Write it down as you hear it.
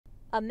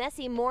A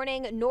messy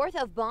morning north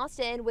of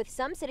Boston, with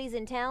some cities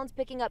and towns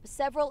picking up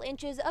several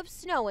inches of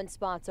snow in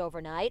spots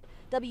overnight.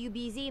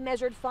 WBZ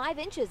measured 5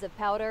 inches of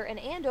powder in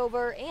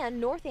Andover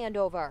and North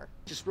Andover.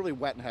 Just really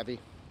wet and heavy.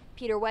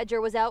 Peter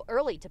Wedger was out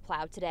early to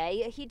plow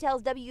today. He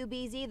tells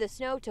WBZ the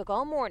snow took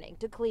all morning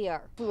to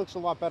clear. It looks a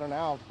lot better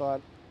now, but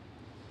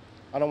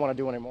I don't want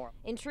to do any more.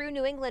 In true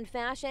New England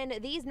fashion,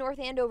 these North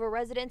Andover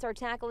residents are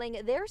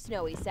tackling their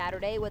snowy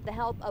Saturday with the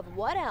help of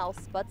what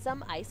else but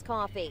some iced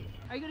coffee.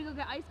 Are you going to go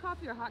get iced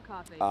coffee or hot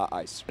coffee?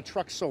 Ice. The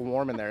truck's so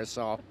warm in there,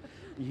 so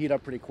you heat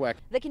up pretty quick.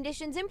 The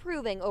conditions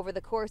improving over the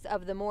course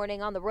of the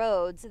morning on the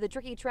roads. The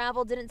tricky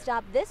travel didn't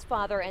stop this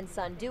father and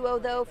son duo,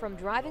 though, from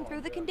driving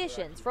through the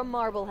conditions from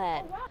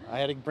Marblehead. I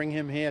had to bring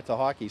him here to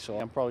hockey, so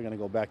I'm probably going to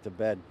go back to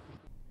bed.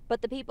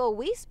 But the people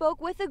we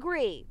spoke with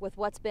agree. With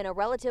what's been a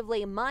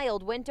relatively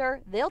mild winter,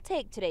 they'll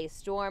take today's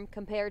storm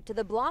compared to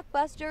the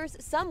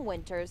blockbusters some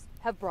winters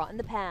have brought in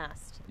the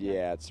past.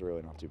 Yeah, it's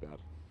really not too bad.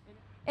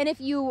 And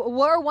if you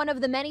were one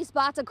of the many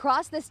spots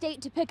across the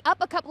state to pick up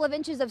a couple of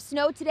inches of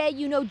snow today,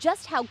 you know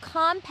just how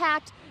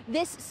compact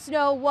this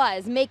snow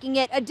was, making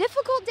it a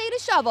difficult day to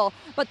shovel,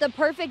 but the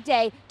perfect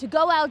day to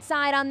go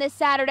outside on this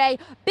Saturday,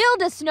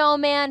 build a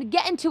snowman,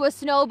 get into a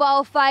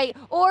snowball fight,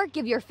 or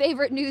give your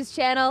favorite news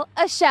channel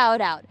a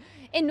shout out.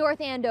 In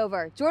North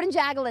Andover, Jordyn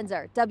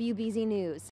Jagolinzer, WBZ News.